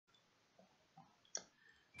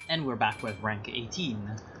And we're back with rank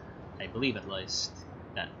 18. I believe at least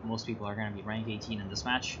that most people are going to be rank 18 in this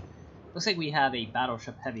match. Looks like we have a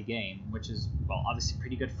battleship heavy game, which is, well, obviously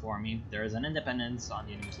pretty good for me. There is an Independence on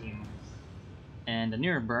the enemy team, and a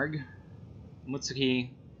Nuremberg. Mutsuki.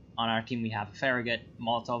 On our team we have a Farragut,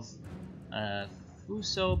 Molotov,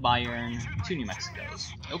 Fuso, Bayern, 2 New Mexicos.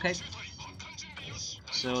 Okay.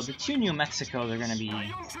 So the 2 New Mexicos are going to be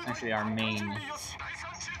essentially our main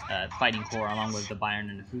fighting corps, along with the Bayern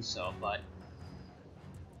and the Fuso, but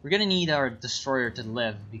we're going to need our destroyer to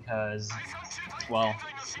live because, well,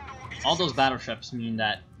 all those battleships mean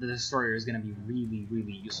that the destroyer is going to be really,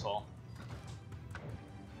 really useful.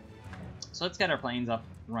 So let's get our planes up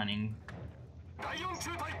running.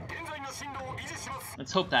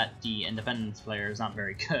 Let's hope that the Independence player is not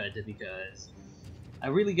very good, because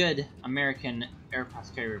a really good American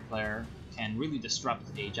aircraft carrier player can really disrupt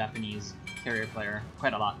a Japanese carrier player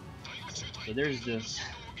quite a lot. So there's this.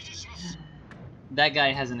 That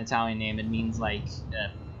guy has an Italian name. It means like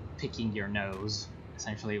picking your nose.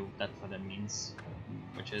 Essentially, that's what it means,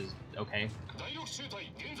 which is okay.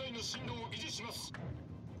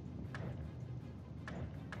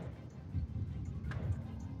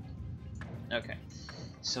 Okay,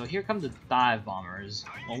 so here come the dive bombers.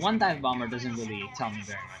 Well, one dive bomber doesn't really tell me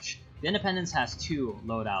very much. The Independence has 2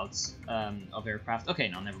 loadouts of aircraft. Okay,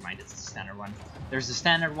 no, never mind, it's the standard one. There's the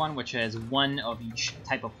standard one, which is 1 of each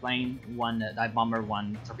type of plane, 1 dive bomber,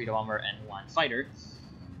 1 torpedo bomber, and 1 fighter.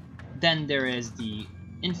 Then there is the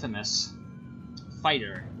infamous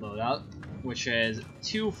fighter loadout, which is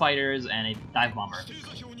 2 fighters and a dive bomber,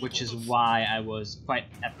 which is why I was quite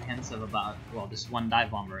apprehensive about, well, this 1 dive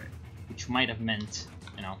bomber, which might have meant,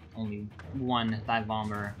 you know, only 1 dive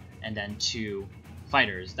bomber and then 2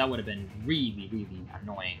 fighters. That would have been really, really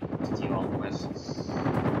annoying to deal with.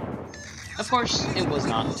 Of course, it was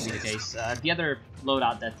not to be the case. The other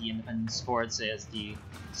loadout that the Independence sports is the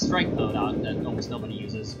strike loadout that almost nobody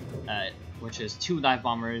uses, which is 2 dive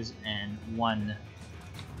bombers and 1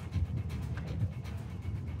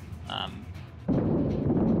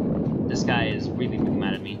 this guy is really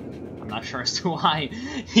mad at me. I'm not sure as to why.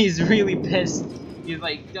 He's really pissed. He's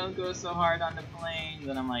like, don't go so hard on the planes,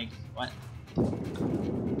 and I'm like, what?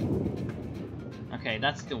 Okay,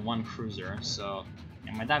 that's the 1 cruiser, so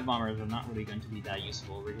yeah, my dive bombers are not really going to be that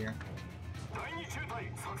useful over here.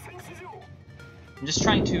 I'm just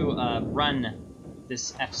trying to run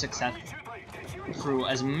this F6F through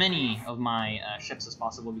as many of my ships as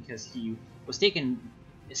possible, because he was taking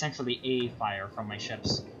essentially a fire from my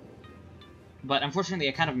ships. But unfortunately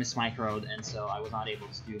I kind of mismicroed, and so I was not able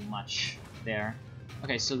to do much there.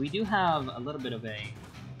 Okay, so we do have a little bit of a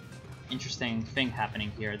interesting thing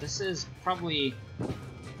happening here. This is probably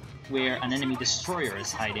where an enemy destroyer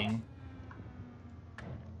is hiding.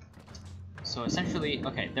 So essentially,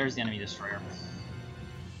 okay, there's the enemy destroyer.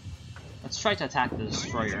 Let's try to attack the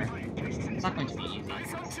destroyer. It's not going to be easy.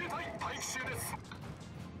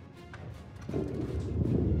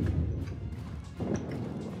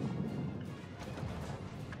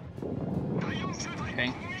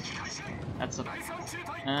 Okay, that's a...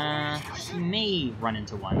 he may run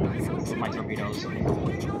into one of my torpedoes.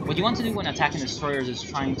 What you want to do when attacking destroyers is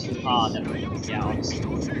trying to... yeah, obviously.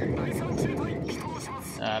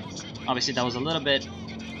 Obviously that was a little bit...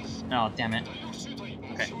 Oh, damn it.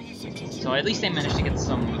 Okay, so at least they managed to get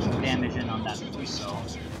some damage in on that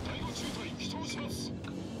Fuso.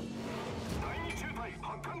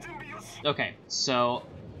 Okay, so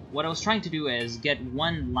what I was trying to do is get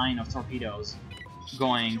 1 line of torpedoes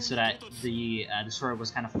going so that the destroyer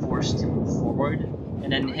was kind of forced to move forward,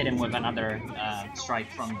 and then hit him with another strike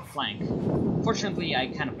from the flank. Fortunately, I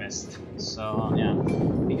kind of missed, so yeah,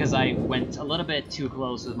 because I went a little bit too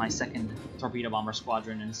close with my 2nd torpedo bomber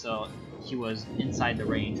squadron, and so he was inside the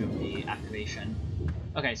range of the activation.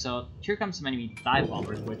 Okay, so here comes some enemy dive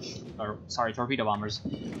bombers, torpedo bombers,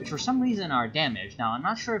 which for some reason are damaged. Now, I'm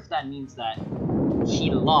not sure if that means that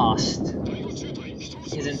he lost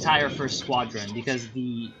his entire 1st squadron, because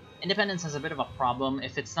the Independence has a bit of a problem.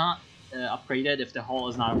 If it's not upgraded, if the hull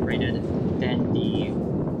is not upgraded, then the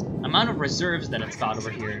amount of reserves that it's got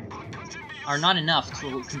over here are not enough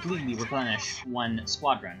to completely replenish 1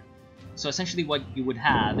 squadron. So essentially what you would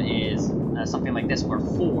have is something like this, where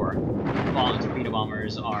 4 fallen torpedo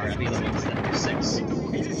bombers are available instead of 6.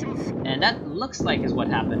 And that looks like is what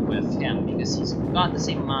happened with him, because he's got the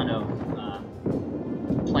same amount of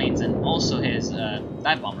planes and also his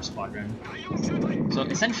dive bomber squadron. So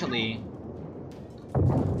essentially,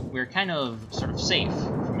 we're kind of sort of safe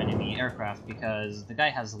from enemy aircraft because the guy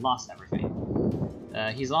has lost everything.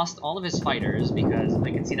 He's lost all of his fighters because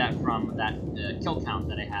I can see that from that kill count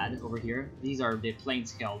that I had over here. These are the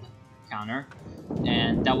planes killed counter,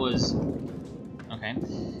 and that was okay.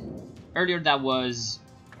 Earlier that was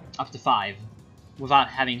up to 5 without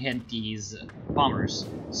having hit these bombers.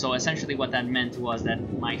 So essentially what that meant was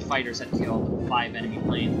that my fighters had killed 5 enemy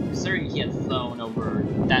planes. Considering he had flown over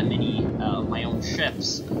that many of my own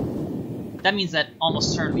ships, that means that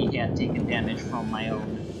almost certainly he had taken damage from my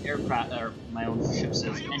own aircraft, or my own ships'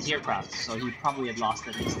 anti-aircraft, so he probably had lost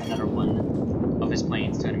at least another one of his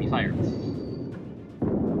planes to enemy fire.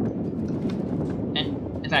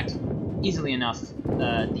 And in fact, easily enough,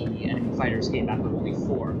 the enemy fighters came back with only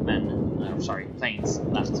 4 planes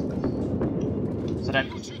left. So that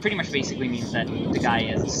pretty much basically means that the guy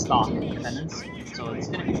has stock independence, so it's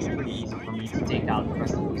going to be pretty easy for me to take out the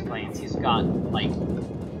rest of these planes. He's got, like,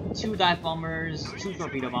 2 dive bombers, 2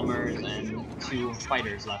 torpedo bombers, and 2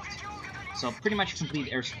 fighters left. So pretty much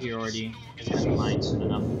complete air superiority is going to be mine soon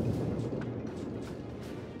enough.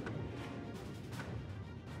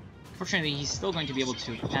 Fortunately, he's still going to be able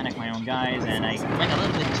to panic my own guys, and I went a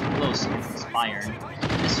little bit too close against his fire.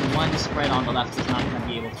 This one spread on the left is not going to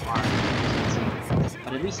be able to harm, as you can see.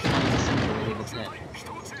 But at least the one in the center was able to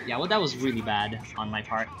hit. Yeah, well, that was really bad on my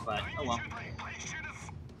part, but oh well.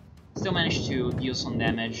 Still managed to deal some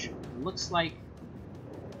damage. Looks like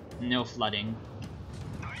no flooding.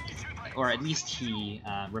 Or at least he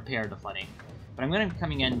repaired the flooding. But I'm going to be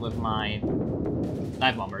coming in with my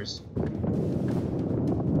dive bombers.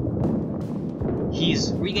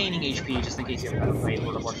 He's regaining HP, just in case you ever got to play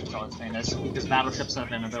World of Warships, I'll explain this, because battleships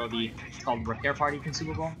have an ability called Repair Party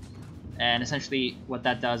Consumable. And essentially what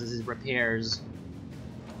that does is it repairs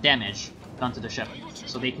damage done to the ship,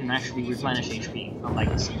 so they can actually replenish HP, unlike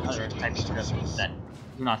other types of ships that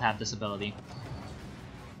do not have this ability.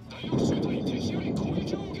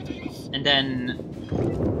 And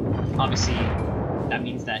then, obviously, that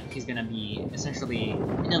means that he's going to be, essentially,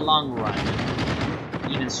 in the long run,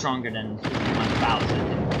 even stronger than 51,000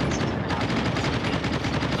 in this is going to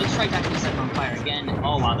happen. So let's try to actually set him on fire again.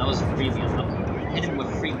 Oh wow, that was really unlucky. I hit him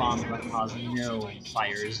with 3 bombs but caused no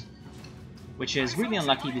fires. Which is really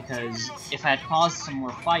unlucky because if I had caused some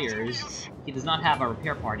more fires, he does not have a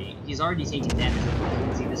repair party. He's already taking damage. As you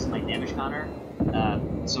can see, this is my damage counter.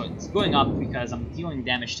 So it's going up because I'm dealing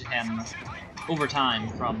damage to him over time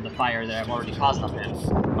from the fire that I've already caused on him.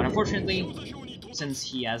 But unfortunately, since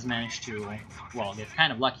he has managed to, well, get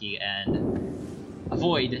kind of lucky and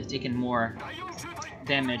avoid taking more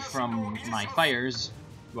damage from my fires,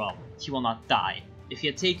 well, he will not die. If he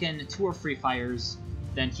had taken 2 or 3 fires,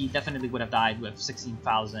 then he definitely would have died with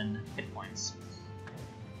 16,000 hit points.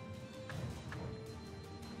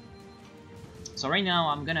 So right now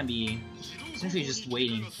I'm gonna be essentially just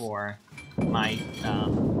waiting for my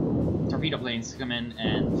torpedo planes to come in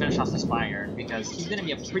and finish off this fire, because he's gonna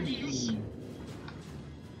be a pretty easy...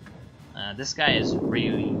 this guy is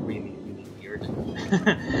really weird.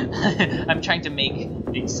 I'm trying to make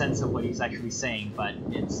sense of what he's actually saying, but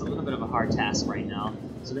it's a little bit of a hard task right now.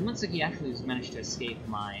 So it looks like he actually has managed to escape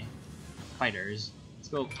my fighters. Let's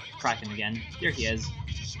go track him again. Here he is.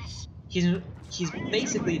 He's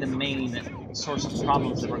basically the main source of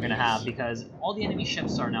problems that we're going to have, because all the enemy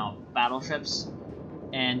ships are now battleships,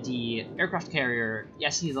 and the aircraft carrier,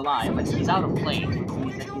 yes, he's alive, but he's out of planes, which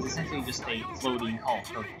means that he's essentially just a floating hulk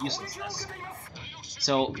of uselessness.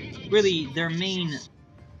 So, really, their main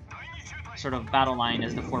sort of battle line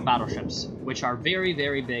is the 4 battleships, which are very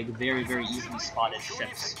big, very easily spotted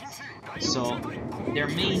ships. So, their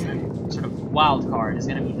main sort of wild card is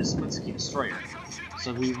going to be the Smutsuki destroyer.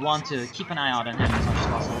 So we want to keep an eye out on him as much as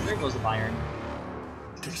possible. There goes the Bayern.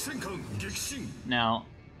 Now,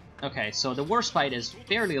 okay, so the worst fight is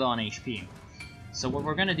fairly low on HP. So what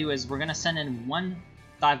we're going to do is we're going to send in 1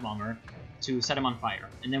 dive bomber to set him on fire,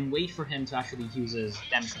 and then wait for him to actually use his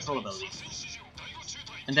damage control ability.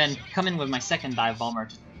 And then come in with my 2nd dive bomber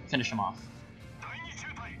to finish him off.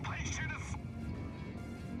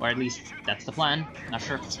 Or at least, that's the plan. Not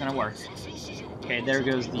sure if it's gonna work. Okay, there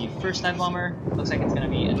goes the 1st dive bomber. Looks like it's gonna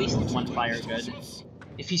be at least 1 fire good.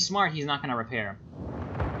 If he's smart, he's not gonna repair.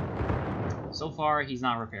 So far, he's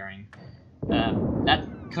not repairing. That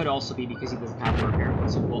could also be because he doesn't have the repair.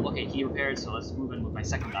 So, well, okay, he repaired, so let's move in with my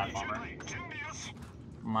 2nd dive bomber.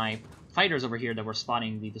 My fighters over here that were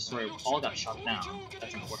spotting the destroyer all got shot down.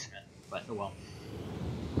 That's unfortunate, but oh well.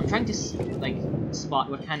 I'm trying to, like, spot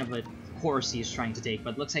what kind of a course he's trying to take,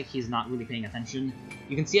 but it looks like he's not really paying attention.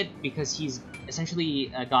 You can see it because he's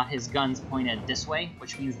essentially got his guns pointed this way,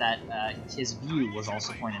 which means that his view was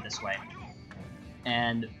also pointed this way.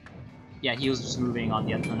 And yeah, he was just moving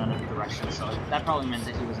on another direction, so that probably meant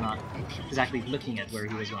that he was not exactly looking at where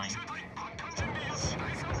he was going.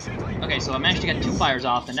 Okay, so I managed to get 2 fires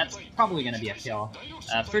off, and that's probably going to be a kill.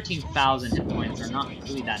 13,000 hit points are not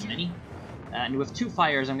really that many. And with 2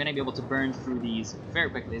 fires, I'm going to be able to burn through these very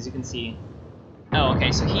quickly, as you can see. Oh,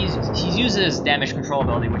 okay, so he uses damage control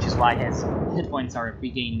ability, which is why his hit points are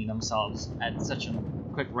regaining themselves at such a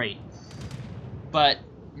quick rate. But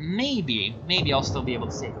maybe I'll still be able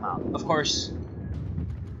to take him out. Of course,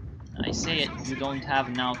 I say it, you don't have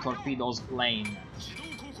now torpedoes playing.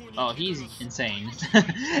 Oh, he's insane.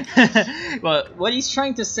 Well, what he's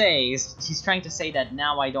trying to say is, he's trying to say that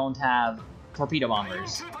now I don't have torpedo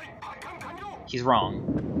bombers. He's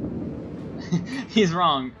wrong. He's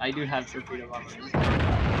wrong, I do have torpedo bombers.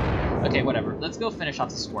 Okay, whatever. Let's go finish off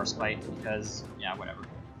the Scorch fight, because, yeah, whatever.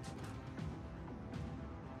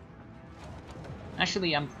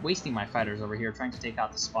 Actually, I'm wasting my fighters over here trying to take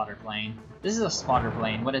out the spotter plane. This is a spotter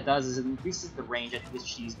plane. What it does is it increases the range at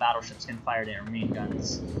which these battleships can fire their main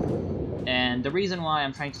guns. And the reason why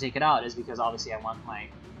I'm trying to take it out is because obviously I want my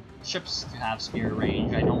ships to have superior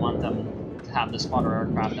range. I don't want them to have the spotter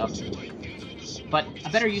aircraft up. But a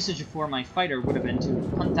better usage for my fighter would have been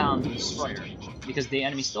to hunt down the destroyer, because the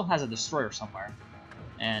enemy still has a destroyer somewhere.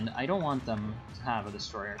 And I don't want them to have a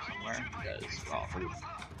destroyer somewhere, because, well,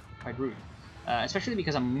 quite rude. Especially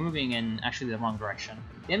because I'm moving in actually the wrong direction.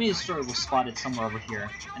 The enemy destroyer was spotted somewhere over here,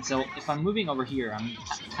 and so if I'm moving over here, I'm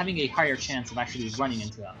having a higher chance of actually running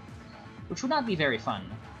into them, which would not be very fun.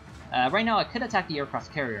 Right now I could attack the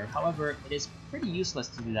aircraft carrier, however, it is pretty useless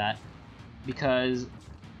to do that, because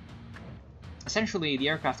essentially the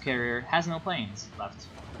aircraft carrier has no planes left.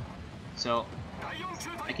 So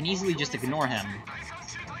I can easily just ignore him.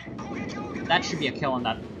 That should be a kill on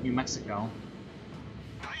that New Mexico.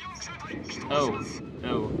 Oh,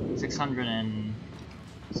 600 and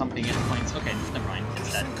something hit points. Okay, never mind,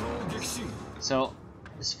 it's dead. So,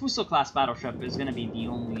 this Fuso class battleship is going to be the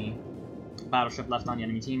only battleship left on the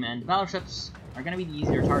enemy team, and battleships are going to be the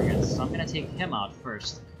easier targets, so I'm going to take him out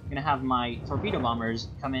first. I'm going to have my torpedo bombers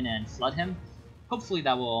come in and flood him. Hopefully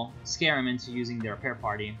that will scare him into using their repair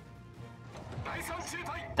party.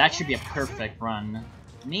 That should be a perfect run.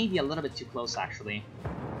 Maybe a little bit too close, actually.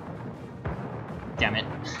 Damn it.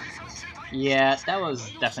 Yeah, that was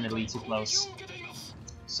definitely too close.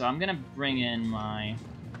 So I'm gonna bring in my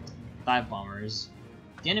dive bombers.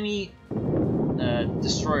 The enemy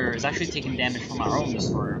destroyer is actually taking damage from our own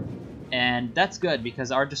destroyer. And that's good,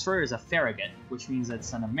 because our destroyer is a Farragut, which means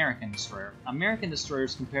it's an American destroyer. American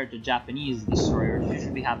destroyers compared to Japanese destroyers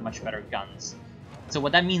usually have much better guns. So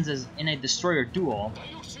what that means is, in a destroyer duel,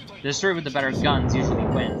 the destroyer with the better guns usually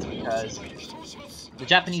wins, because the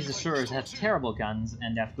Japanese destroyers have terrible guns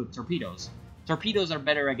and they have good torpedoes. Torpedoes are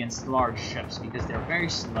better against large ships because they're very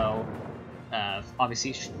slow.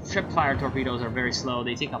 Obviously, ship-fire torpedoes are very slow.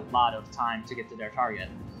 They take a lot of time to get to their target.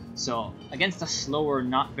 So, against a slower,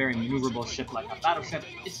 not very maneuverable ship like a battleship,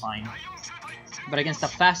 it's fine. But against a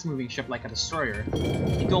fast-moving ship like a destroyer,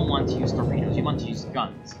 you don't want to use torpedoes, you want to use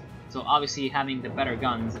guns. So obviously, having the better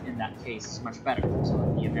guns in that case is much better.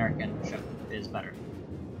 So the American ship is better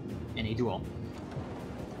in a duel.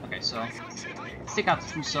 Okay, so let's take out the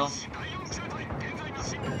Fuso.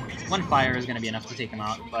 One fire is going to be enough to take him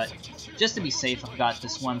out, but just to be safe, I've got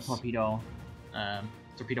this one torpedo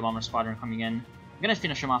bomber squadron coming in. I'm going to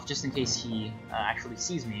finish him off just in case he actually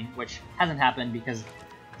sees me, which hasn't happened because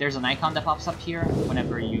there's an icon that pops up here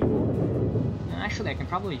whenever you... Actually, I can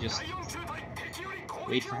probably just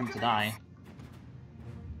wait for him to die.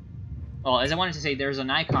 Well, as I wanted to say, there's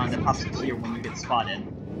an icon that pops up here when you get spotted.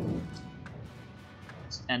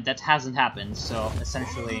 And that hasn't happened, so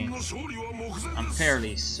essentially I'm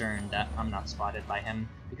fairly certain that I'm not spotted by him,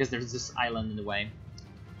 because there's this island in the way.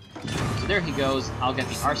 So there he goes. I'll get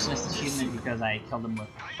the Arsonist achievement because I killed him with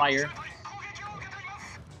fire.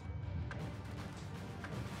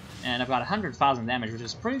 And I've got 100,000 damage, which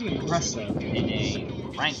is pretty impressive in a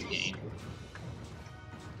ranked game.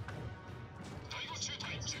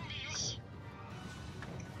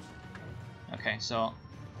 Okay, so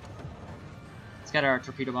let's get our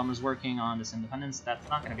torpedo bombers working on this Independence. That's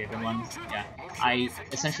not going to be a good one. Yeah, I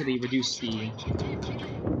essentially reduced the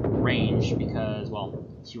range because, well,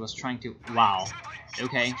 he was trying to... Wow.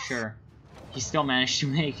 Okay, sure. He still managed to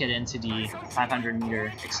make it into the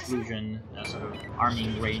 500-meter exclusion sort of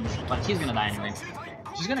arming range, but he's going to die anyway.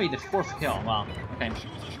 Which is going to be the 4th kill. Wow. Okay.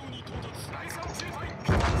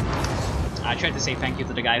 I tried to say thank you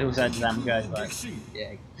to the guy who said that I'm good, but yeah,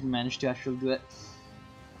 I couldn't manage to actually do it.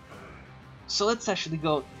 So let's actually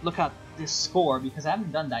go look at this score, because I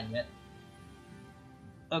haven't done that yet.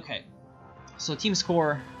 Okay, so team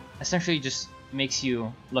score, essentially just makes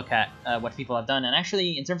you look at what people have done. And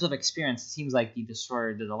actually, in terms of experience, it seems like the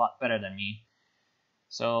Destroyer did a lot better than me.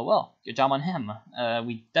 So, well, good job on him.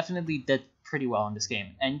 We definitely did pretty well in this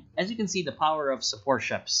game. And as you can see, the power of support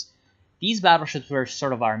ships. These battleships were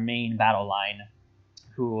sort of our main battle line,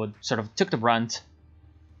 who sort of took the brunt,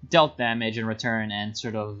 dealt damage in return, and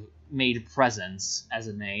sort of made presence, as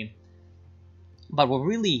it may. But what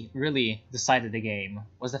really decided the game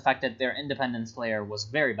was the fact that their independence player was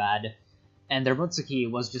very bad, and their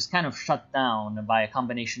Mutsuki was just kind of shut down by a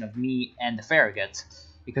combination of me and the Farragut,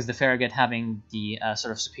 because the Farragut, having the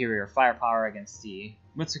sort of superior firepower against the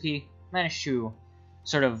Mutsuki, managed to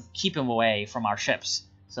sort of keep him away from our ships.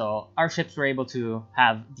 So our ships were able to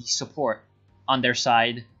have the support on their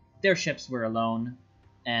side, their ships were alone,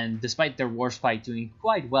 and despite their Warspite doing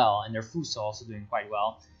quite well, and their Fuso also doing quite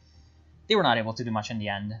well, they were not able to do much in the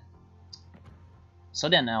end. So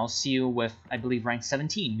then I'll see you with, I believe, rank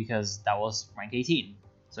 17, because that was rank 18.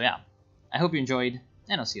 So yeah, I hope you enjoyed,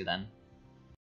 and I'll see you then.